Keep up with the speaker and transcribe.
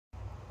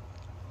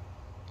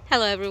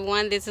Hello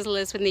everyone, this is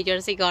Liz with New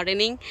Jersey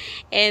Gardening,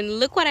 and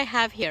look what I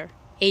have here,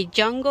 a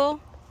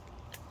jungle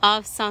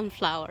of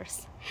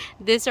sunflowers.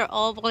 These are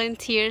all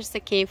volunteers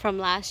that came from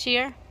last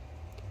year,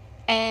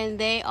 and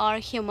they are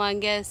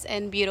humongous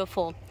and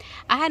beautiful.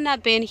 I had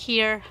not been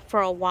here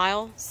for a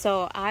while,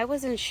 so I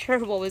wasn't sure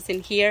what was in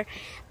here,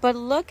 but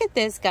look at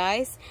this,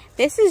 guys.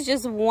 This is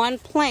just one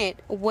plant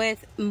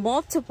with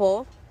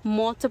multiple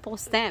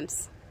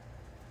stems.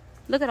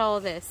 Look at all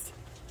of this.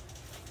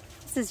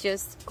 This is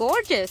just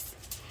gorgeous.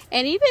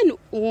 And even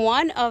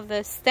one of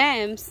the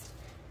stems,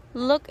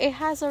 look, it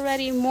has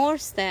already more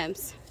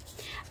stems.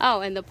 Oh,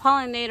 and the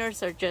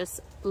pollinators are just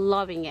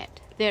loving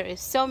it. There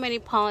is so many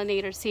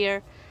pollinators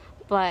here,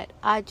 but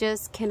I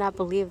just cannot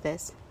believe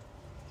this.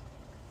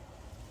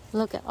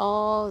 Look at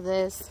all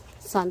this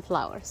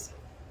sunflowers.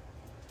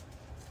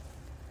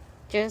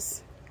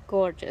 Just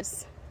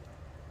gorgeous.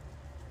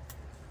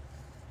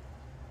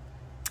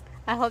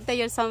 I hope that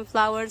your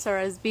sunflowers are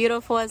as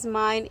beautiful as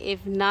mine,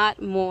 if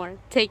not more.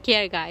 Take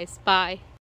care, guys. Bye.